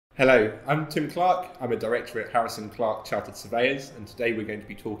Hello, I'm Tim Clark. I'm a director at Harrison Clark Chartered Surveyors, and today we're going to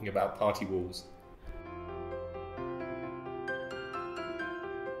be talking about party walls.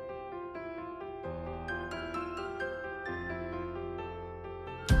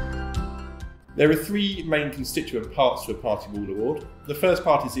 There are three main constituent parts to a party wall award. The first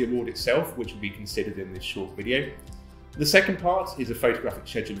part is the award itself, which will be considered in this short video. The second part is a photographic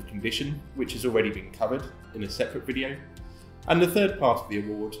schedule of condition, which has already been covered in a separate video. And the third part of the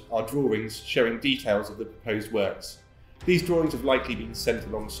award are drawings showing details of the proposed works. These drawings have likely been sent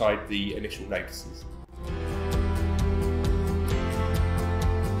alongside the initial notices.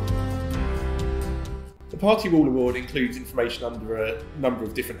 The Party Wall Award includes information under a number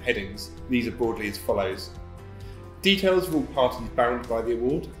of different headings. These are broadly as follows. Details of all parties bound by the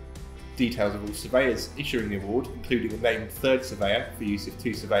award. Details of all surveyors issuing the award, including a named Third Surveyor for use if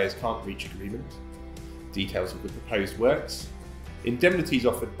two surveyors can't reach agreement. Details of the proposed works, indemnities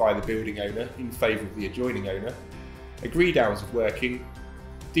offered by the building owner in favour of the adjoining owner, agreed hours of working,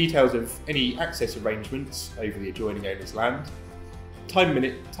 details of any access arrangements over the adjoining owner's land, time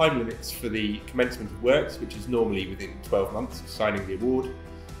limits for the commencement of works, which is normally within 12 months of signing the award,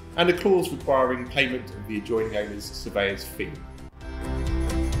 and a clause requiring payment of the adjoining owner's surveyor's fee.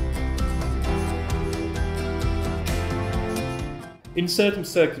 In certain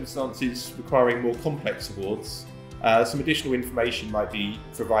circumstances requiring more complex awards, some additional information might be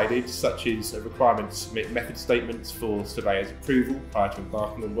provided, such as a requirement to submit method statements for surveyor's approval prior to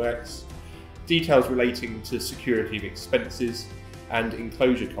embarking on works, details relating to security of expenses, and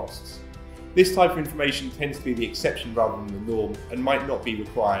enclosure costs. This type of information tends to be the exception rather than the norm and might not be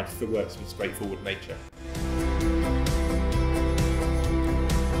required for works of a straightforward nature.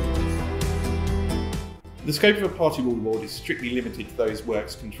 The scope of a Party Wall Award is strictly limited to those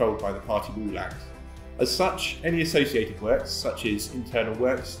works controlled by the Party Wall Act. As such, any associated works, such as internal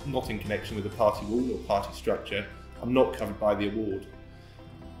works not in connection with a party wall or party structure, are not covered by the award.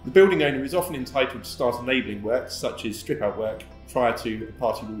 The building owner is often entitled to start enabling works, such as strip-out work, prior to a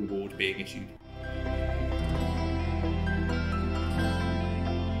Party Wall Award being issued.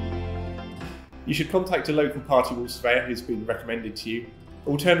 You should contact a local Party Wall surveyor who's been recommended to you.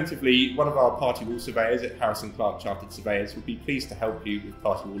 Alternatively, one of our Party Wall surveyors at Harrison Clark Chartered Surveyors would be pleased to help you with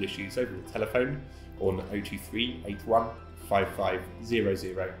party wall issues over the telephone on 023 81 55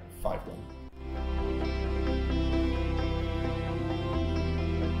 0051.